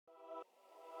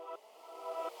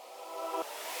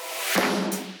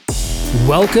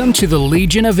Welcome to the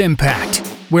Legion of Impact,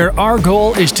 where our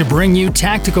goal is to bring you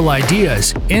tactical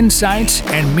ideas, insights,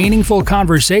 and meaningful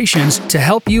conversations to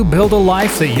help you build a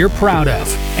life that you're proud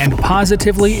of and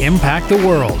positively impact the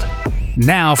world.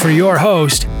 Now for your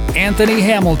host, Anthony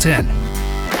Hamilton.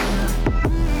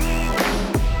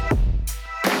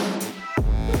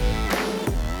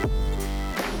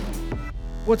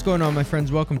 What's going on, my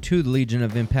friends? Welcome to the Legion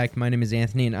of Impact. My name is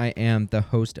Anthony, and I am the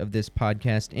host of this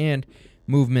podcast and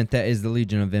movement that is the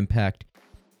Legion of Impact.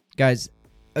 Guys,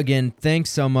 again, thanks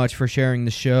so much for sharing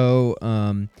the show.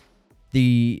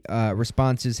 The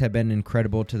responses have been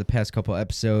incredible to the past couple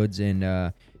episodes,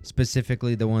 and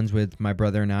specifically the ones with my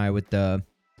brother and I, with the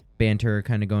banter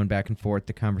kind of going back and forth,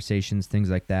 the conversations, things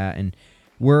like that. And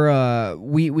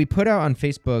we put out on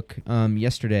Facebook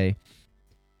yesterday,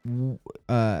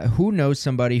 who knows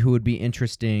somebody who would be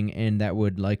interesting and that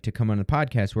would like to come on the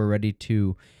podcast. We're ready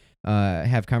to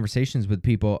have conversations with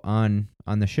people on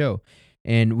the show.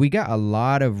 And we got a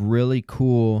lot of really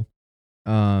cool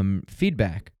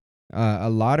feedback, a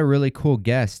lot of really cool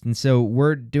guests. And so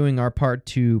we're doing our part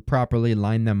to properly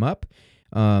line them up,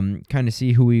 kind of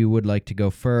see who we would like to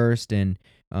go first, and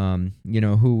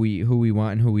who we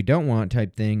want and who we don't want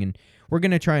type thing. And we're going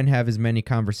to try and have as many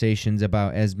conversations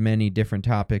about as many different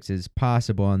topics as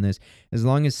possible on this. As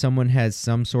long as someone has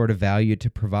some sort of value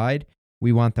to provide,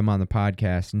 we want them on the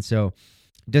podcast. And so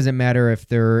it doesn't matter if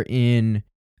they're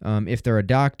if they're a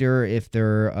doctor, if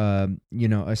they're,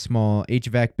 a small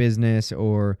HVAC business,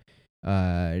 or,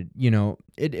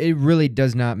 it really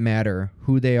does not matter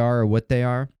who they are or what they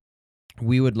are.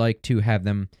 We would like to have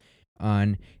them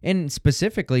on, and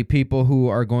specifically people who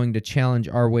are going to challenge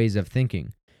our ways of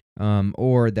thinking,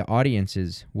 or the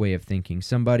audience's way of thinking.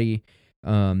 Somebody,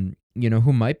 who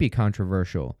might be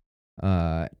controversial.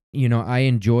 I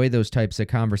enjoy those types of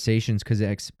conversations because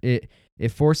it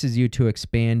forces you to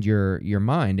expand your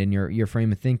mind and your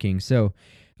frame of thinking. So,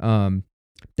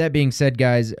 that being said,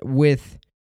 guys, with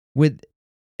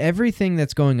everything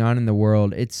that's going on in the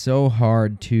world, it's so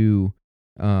hard to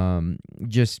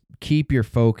just keep your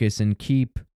focus and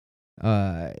keep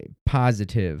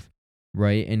positive,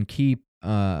 right? And keep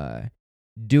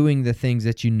doing the things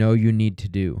that you know you need to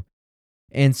do.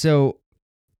 And so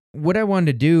what I wanted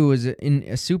to do is, in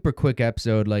a super quick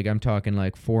episode, like I'm talking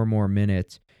like 4 more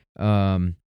minutes,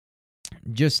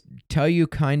 just tell you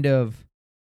kind of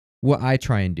what I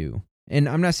try and do. And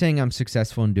I'm not saying I'm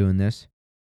successful in doing this,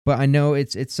 but I know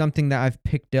it's something that I've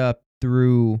picked up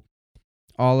through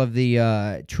all of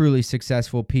the truly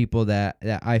successful people that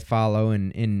I follow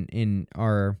in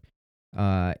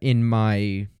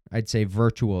my, I'd say,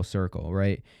 virtual circle,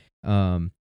 right? A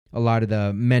lot of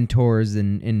the mentors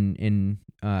and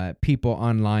people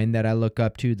online that I look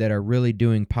up to that are really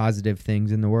doing positive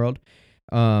things in the world.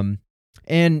 And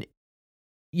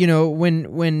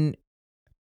when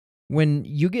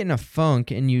you get in a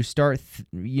funk and you start,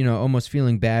 almost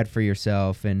feeling bad for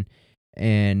yourself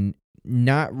and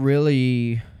not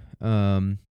really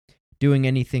doing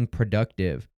anything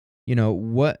productive,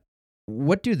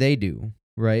 what do they do,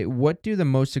 right? What do the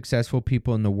most successful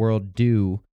people in the world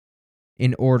do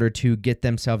in order to get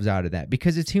themselves out of that?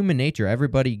 Because it's human nature.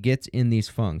 Everybody gets in these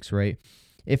funks, right?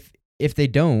 If they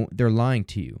don't, they're lying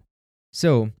to you.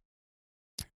 So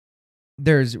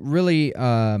there's really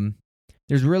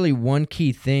one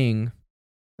key thing.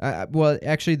 Well,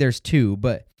 actually, there's 2,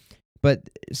 but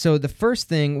so the first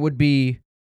thing would be,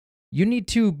 you need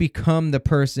to become the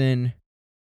person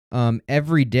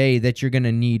every day that you're going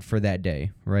to need for that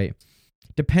day, right?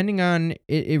 Depending on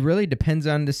it really depends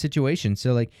on the situation.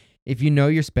 So like, if you know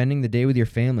you're spending the day with your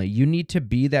family, you need to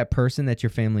be that person that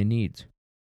your family needs.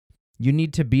 You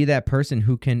need to be that person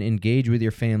who can engage with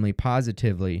your family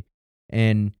positively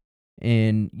and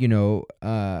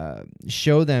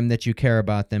show them that you care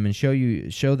about them, and show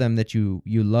them that you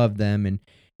love them, and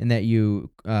that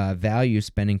you value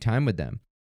spending time with them,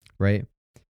 right?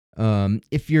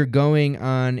 If you're going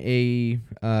on you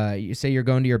say you're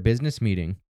going to your business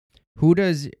meeting, who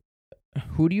do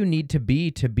you need to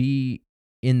be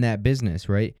in that business,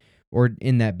 right? Or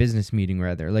in that business meeting,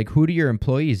 rather. Like, who do your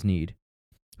employees need?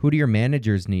 Who do your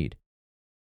managers need?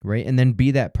 Right? And then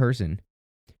be that person.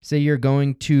 Say you're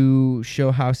going to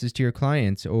show houses to your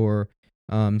clients, or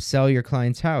sell your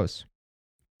client's house.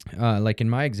 Like in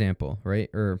my example, right?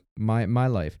 Or my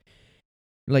life.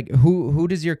 Like, who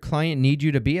does your client need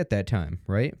you to be at that time,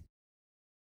 right?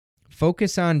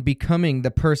 Focus on becoming the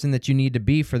person that you need to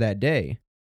be for that day.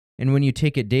 And when you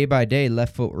take it day by day,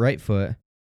 left foot, right foot,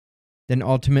 then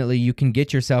ultimately you can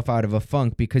get yourself out of a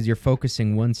funk because you're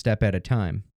focusing one step at a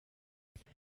time.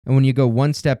 And when you go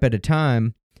one step at a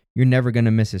time, you're never going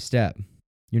to miss a step.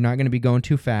 You're not going to be going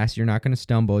too fast. You're not going to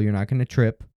stumble. You're not going to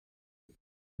trip,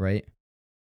 right?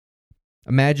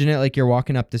 Imagine it like you're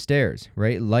walking up the stairs,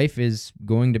 right? Life is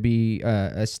going to be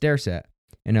a stair set,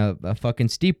 and a fucking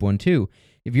steep one too.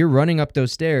 If you're running up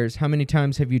those stairs, how many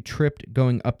times have you tripped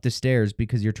going up the stairs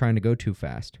because you're trying to go too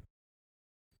fast?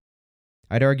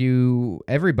 I'd argue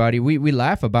everybody, we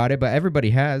laugh about it, but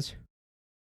everybody has.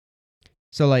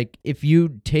 So like if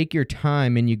you take your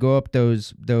time and you go up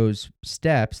those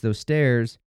steps, those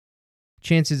stairs,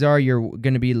 chances are you're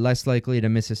going to be less likely to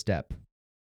miss a step.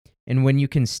 And when you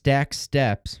can stack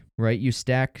steps, right? You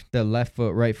stack the left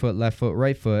foot, right foot,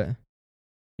 right foot,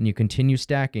 and you continue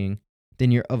stacking,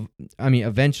 then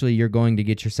eventually you're going to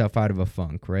get yourself out of a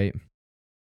funk, right?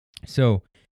 So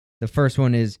the first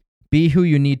one is be who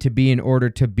you need to be in order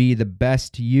to be the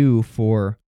best you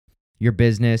for your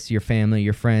business, your family,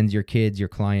 your friends, your kids, your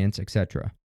clients,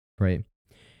 etc., right?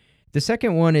 The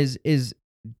second one is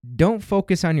don't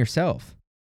focus on yourself.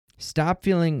 Stop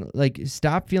feeling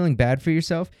bad for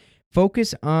yourself.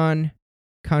 Focus on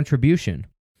contribution.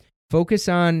 Focus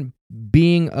on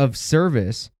being of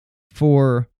service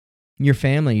for your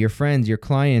family, your friends, your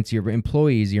clients, your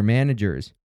employees, your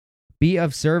managers. Be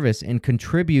of service and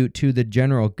contribute to the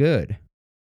general good.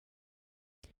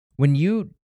 When you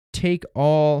take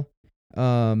all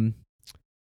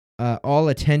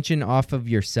attention off of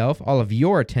yourself, all of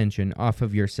your attention off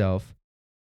of yourself,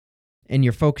 and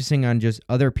you're focusing on just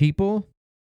other people,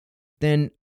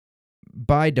 then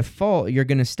by default, you're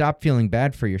going to stop feeling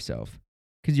bad for yourself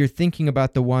because you're thinking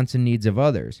about the wants and needs of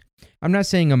others. I'm not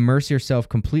saying immerse yourself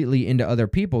completely into other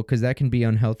people because that can be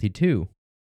unhealthy too.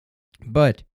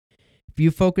 But if you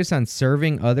focus on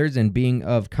serving others and being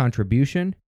of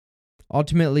contribution,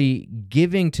 ultimately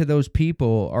giving to those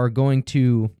people are going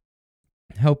to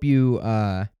help you,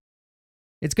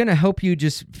 it's going to help you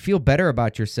just feel better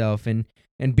about yourself and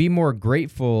be more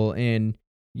grateful. And,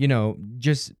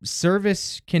 just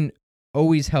service can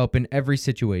always help in every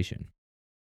situation.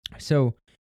 So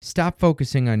stop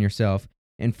focusing on yourself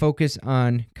and focus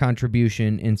on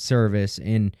contribution and service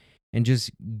and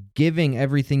just giving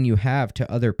everything you have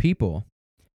to other people.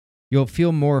 You'll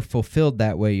feel more fulfilled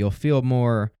that way. You'll feel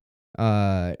more,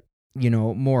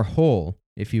 more whole,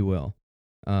 if you will.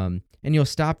 And you'll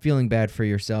stop feeling bad for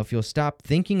yourself. You'll stop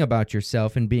thinking about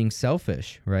yourself and being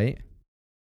selfish, right?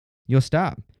 You'll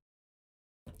stop.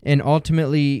 And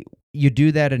ultimately, you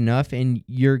do that enough and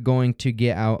you're going to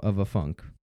get out of a funk.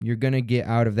 You're going to get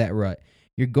out of that rut.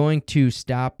 You're going to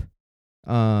stop,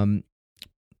 cut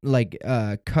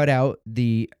out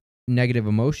the negative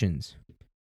emotions.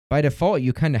 By default,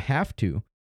 you kind of have to,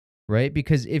 right?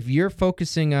 Because if you're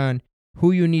focusing on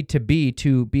who you need to be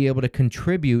able to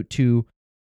contribute to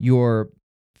your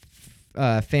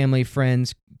family,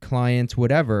 friends, clients,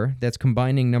 whatever, that's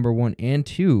combining number 1 and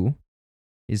 2,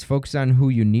 is focus on who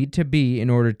you need to be in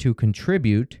order to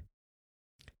contribute,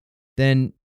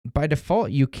 then by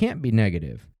default, you can't be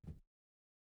negative.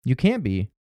 You can't be.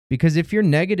 Because if you're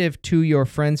negative to your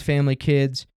friends, family,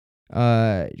 kids,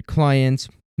 clients,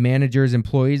 managers,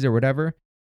 employees, or whatever,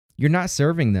 you're not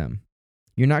serving them.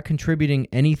 You're not contributing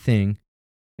anything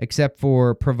except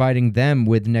for providing them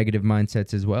with negative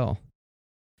mindsets as well.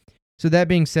 So that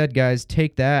being said, guys,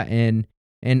 take that and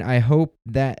I hope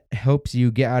that helps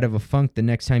you get out of a funk the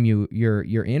next time you're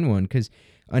in one, because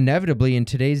inevitably in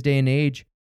today's day and age,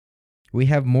 we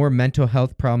have more mental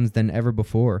health problems than ever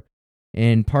before.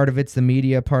 And part of it's the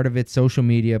media, part of it's social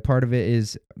media, part of it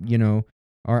is,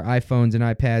 our iPhones and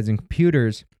iPads and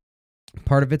computers.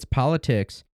 Part of it's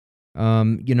politics.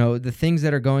 The things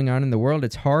that are going on in the world,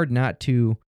 it's hard not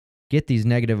to get these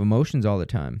negative emotions all the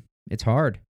time. It's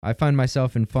hard. I find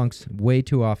myself in funks way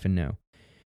too often now.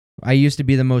 I used to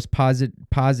be the most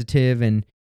positive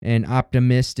and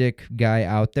optimistic guy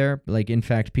out there. Like, in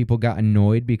fact, people got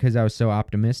annoyed because I was so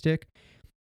optimistic.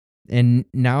 And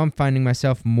now I'm finding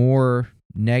myself more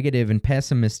negative and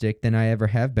pessimistic than I ever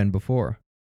have been before.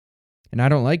 And I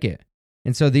don't like it.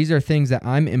 And so these are things that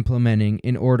I'm implementing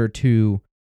in order to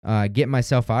get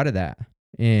myself out of that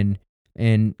and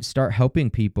start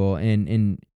helping people.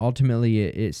 And ultimately,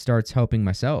 it starts helping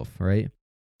myself, right?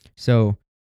 So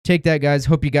take that, guys.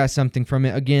 Hope you got something from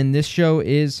it. Again, this show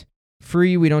is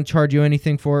free. We don't charge you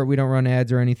anything for it. We don't run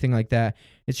ads or anything like that.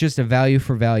 It's just a value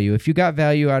for value. If you got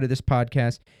value out of this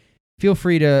podcast, feel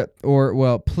free to,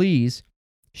 please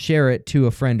share it to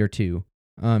a friend or two.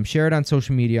 Share it on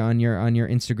social media, on your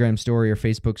Instagram story or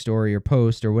Facebook story or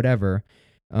post or whatever.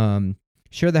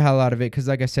 Share the hell out of it because,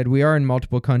 like I said, we are in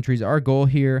multiple countries. Our goal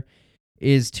here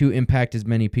is to impact as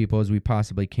many people as we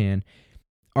possibly can.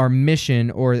 Our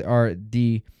mission or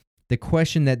the the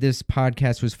question that this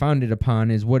podcast was founded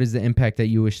upon is, what is the impact that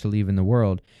you wish to leave in the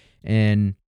world?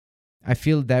 And I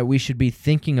feel that we should be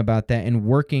thinking about that and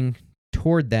working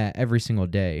toward that every single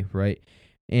day, right?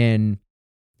 And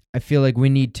I feel like we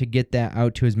need to get that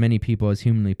out to as many people as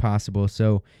humanly possible.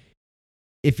 So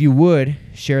if you would,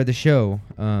 share the show.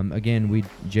 Again, we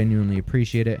genuinely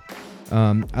appreciate it.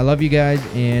 I love you guys,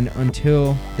 and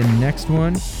until the next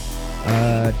one,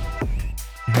 have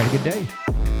a good day.